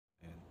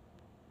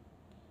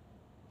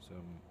So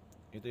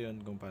ito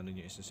yun kung paano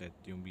nyo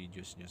isa-set yung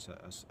videos nyo sa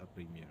as a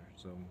premiere.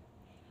 So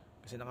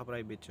kasi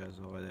naka-private siya,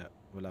 so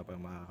wala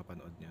pang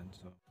makakapanood niyan.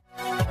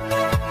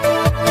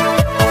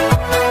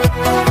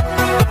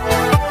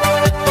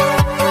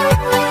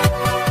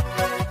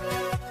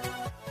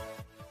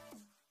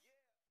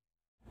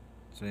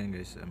 So yan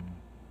guys,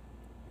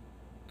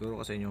 turo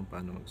ko sa inyo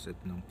paano mag-set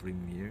ng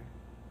premiere.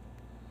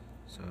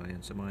 So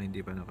ayan, sa mga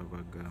hindi pa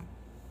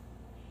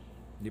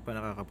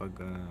nakakapag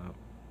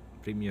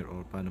premiere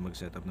or paano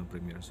mag-setup ng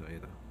premiere. So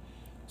ito.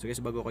 So guys,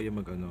 bago kayo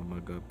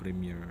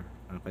mag-premiere,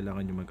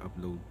 kailangan nyo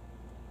mag-upload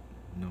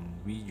ng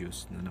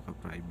videos na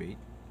naka-private.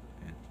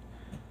 Ayan.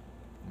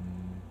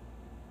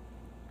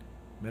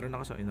 Meron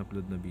na kasi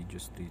in-upload na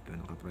videos dito,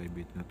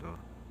 naka-private na to.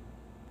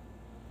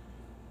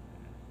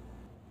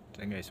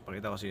 So guys,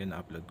 pakita ko sa inyo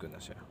na upload ko na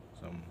siya.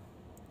 So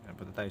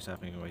punta tayo sa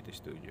aking YT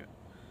Studio.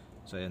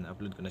 So ayan,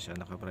 upload ko na siya,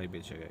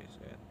 naka-private siya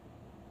guys. Ayan.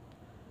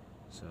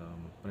 So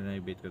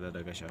private ko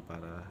talaga siya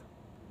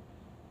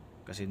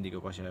kasi hindi ko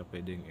pa siya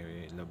pwedeng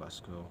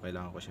ilabas ko.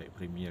 Kailangan ko siya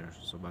i-premiere.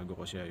 So bago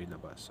ko siya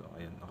ilabas. So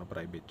ayan,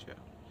 naka-private siya.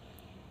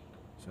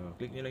 So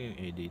click nyo lang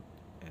yung edit.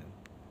 Ayan.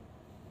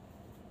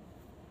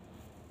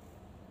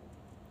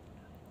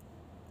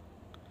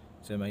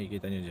 So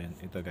makikita nyo dyan.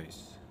 Ito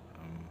guys.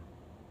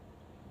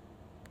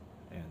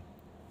 Ayan.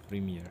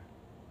 Premiere.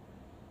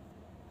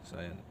 So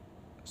ayan.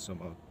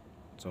 Zoom out.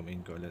 Zoom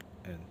in ko ulit.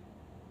 Ayan.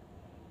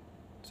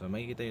 So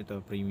makikita nyo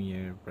ito.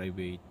 Premiere,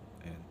 private.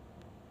 Ayan.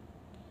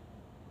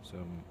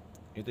 So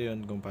ito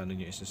yun kung paano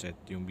nyo isa-set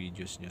yung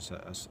videos nyo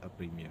sa as a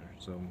premiere.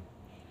 So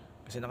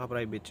kasi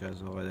naka-private siya,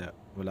 so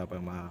wala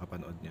pang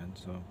makakapanood niyan.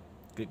 So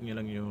click nyo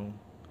lang yung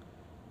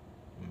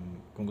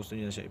kung gusto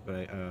niyo na siya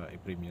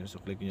i-premiere,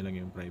 so click nyo lang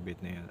yung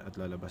private na yan at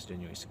lalabas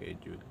dyan yung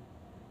schedule.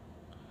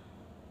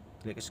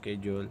 Click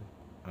schedule,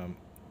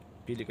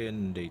 pili kayo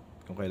ng date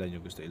kung kailan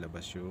nyo gusto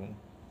ilabas yung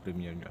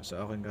premiere nyo.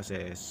 So akin kasi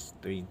is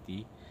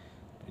 2020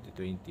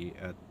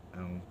 at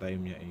ang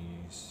time niya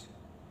is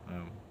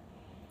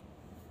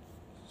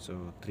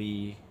so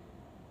 3:15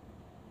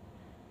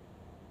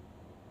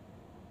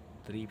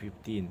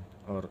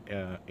 or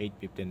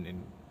 8:15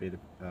 in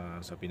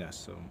sa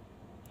Pinas. So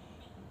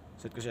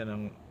set ko siya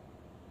ng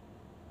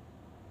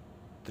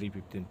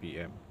 3:15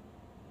 PM.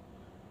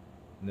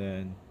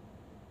 Then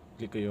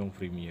click ko yung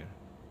premiere.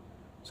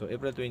 So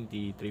April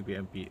 20,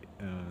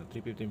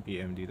 3:15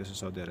 PM dito sa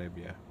Saudi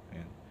Arabia.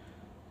 Ayan.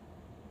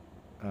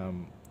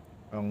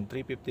 Ang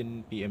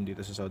 3:15 PM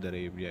dito sa Saudi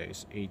Arabia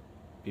is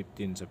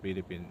 8:15 sa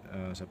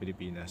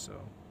Pilipinas. So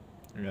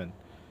ayan.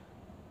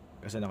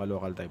 Kasi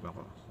naka-local time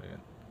ako. So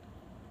ayan.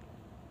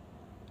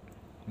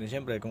 Then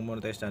syempre kung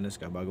monetize channels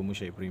ka, bago mo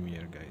siya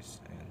i-premiere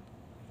guys. Ayan.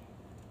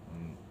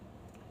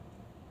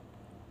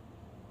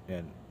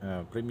 Ayan.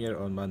 Premiere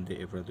on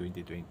Monday, April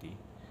 2020.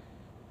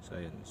 So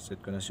ayan.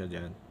 Set ko na siya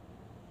dyan.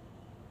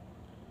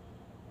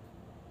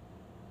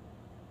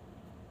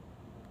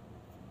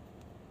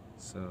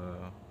 So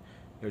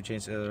your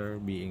changes are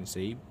being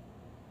saved.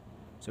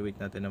 So wait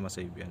natin na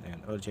ma-save yan.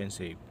 Ayan. All change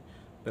saved.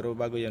 Pero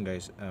bago yan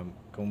guys,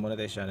 kung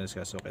monetize channels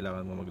ka, so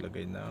kailangan mo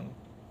maglagay ng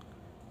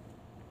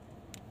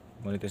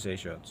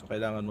monetization. So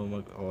kailangan mo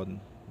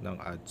mag-on ng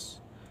ads.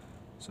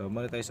 So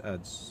monetize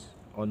ads,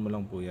 on mo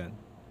lang po yan.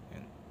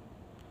 Ayan.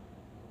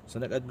 So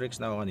nag-ad breaks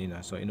na ako kanina.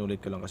 So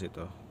inulit ko lang kasi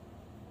ito.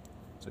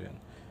 So yan.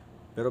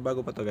 Pero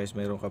bago pa to guys,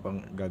 mayroon ka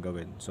pang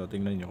gagawin. So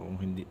tingnan nyo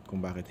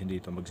kung bakit hindi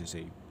ito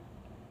magsisave.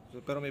 So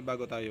pero may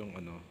bago tayong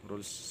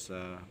rules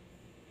sa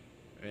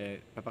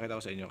papakita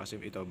ko sa inyo kasi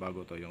ito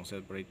bago to, yung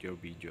separate your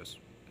videos.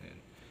 Ayan.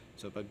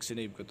 So pag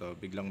sinave ko to,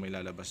 biglang may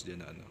lalabas din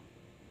na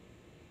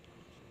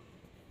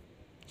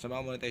sa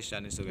mga monetized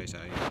channels to guys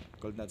ay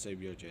could not save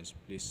your chance,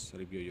 please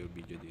review your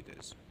video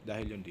details.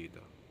 Dahil yun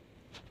dito.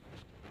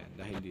 Ayan,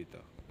 dahil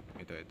dito.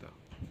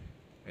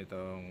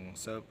 Itong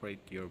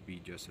separate your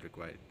videos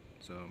required.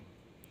 So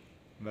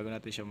bago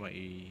natin siya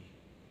may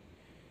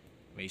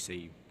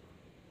save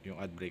yung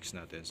ad breaks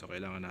natin, so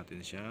kailangan natin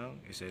siyang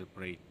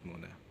i-separate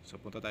muna. So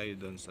punta tayo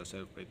doon sa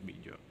separate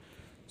video.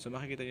 So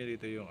makikita nyo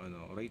dito yung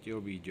rate your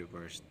video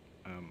first.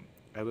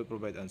 I will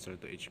provide answer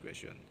to each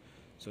question.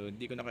 So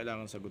hindi ko na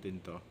kailangan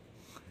sagutin to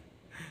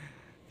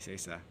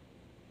isa-isa.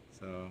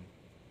 So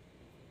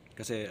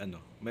kasi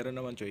meron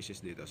naman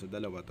choices dito. So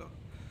dalawa to.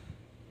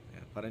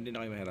 Ayan, para hindi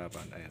na kayo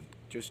mahirapan. Ayan.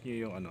 Choose nyo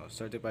yung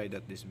certify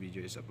that this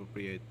video is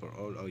appropriate for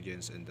all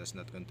audience and does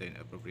not contain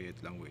appropriate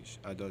language,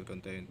 adult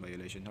content,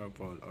 violation,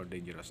 harmful or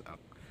dangerous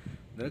act,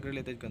 drug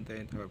related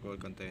content, harmful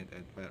content,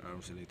 and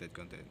firearms related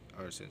content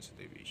are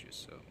sensitive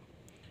issues. So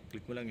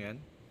click mo lang yan.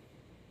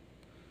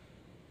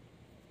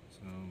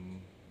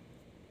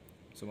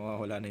 So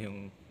mawawala na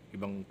yung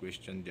ibang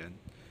question dyan.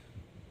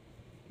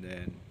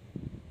 Then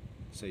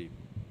save.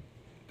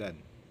 Done.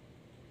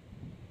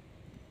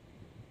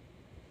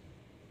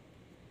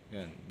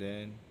 Yan.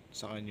 Then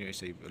saka nyo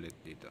i-save ulit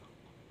dito.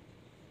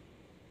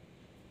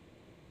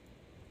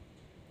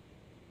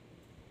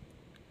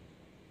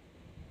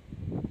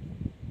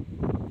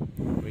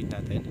 Wait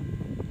natin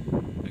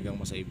hanggang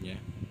ma-save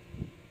nya.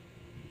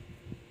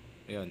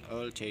 Ayun,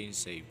 all change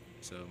save.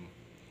 So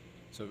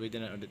So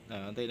pwede na ulit,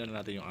 antayin na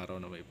natin yung araw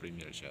na may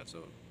premiere siya.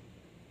 So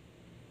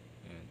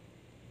ayan.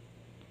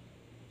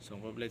 So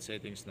complete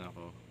settings na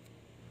ako.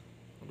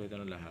 Complete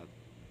na lahat.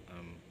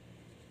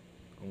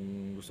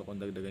 Kung gusto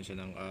kong dagdagan siya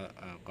ng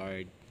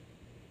card,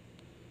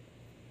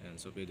 ayan,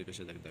 so pwede ko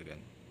siya dagdagan.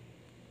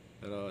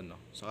 Pero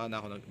saka na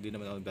ako, di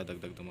naman ako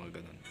nagdadagdag ng mga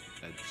ganun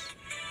ads.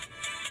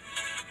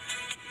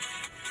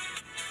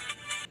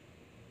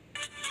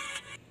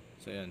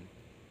 So ayan.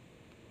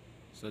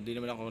 So di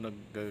naman ako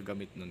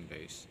naggagamit nun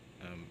guys.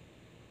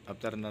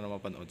 After na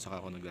mapanood,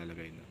 saka ako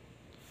naglalagay nun.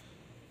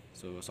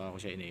 So saka ko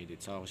siya ini-edit,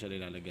 saka ko siya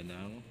nilalagyan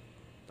ng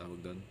tawag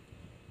doon,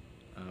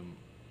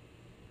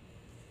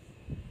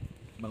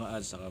 mga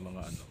ads, saka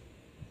mga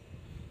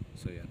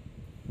So yan.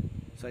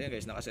 So ayan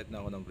guys, nakaset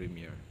na ako ng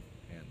premiere.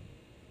 Ayan.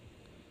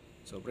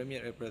 So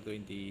premiere April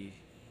 20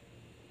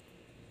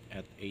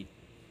 at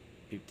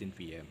 8:15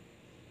 PM.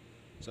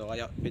 So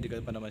kaya pwede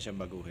ka pa naman siyang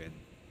baguhin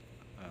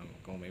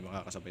kung may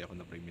makakasabay ako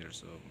na premiere.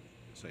 So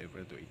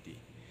April 20.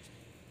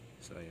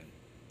 So ayan.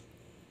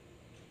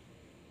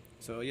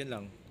 So yun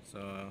lang.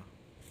 So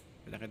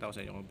pinakita ko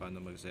sa inyo kung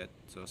paano mag-set.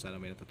 So sana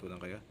may natutunan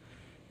kayo.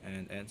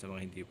 And sa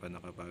mga hindi pa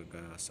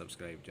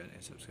nakapag-subscribe dyan,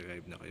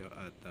 subscribe na kayo.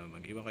 At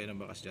mag-iwan kayo ng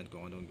bakas dyan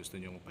kung anong gusto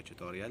nyo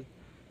pa-tutorial.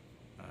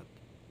 At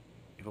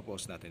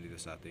ipopost natin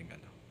dito sa ating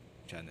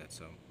channel.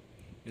 So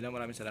yun lang,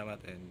 maraming salamat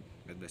and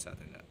God bless sa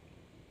atin lahat.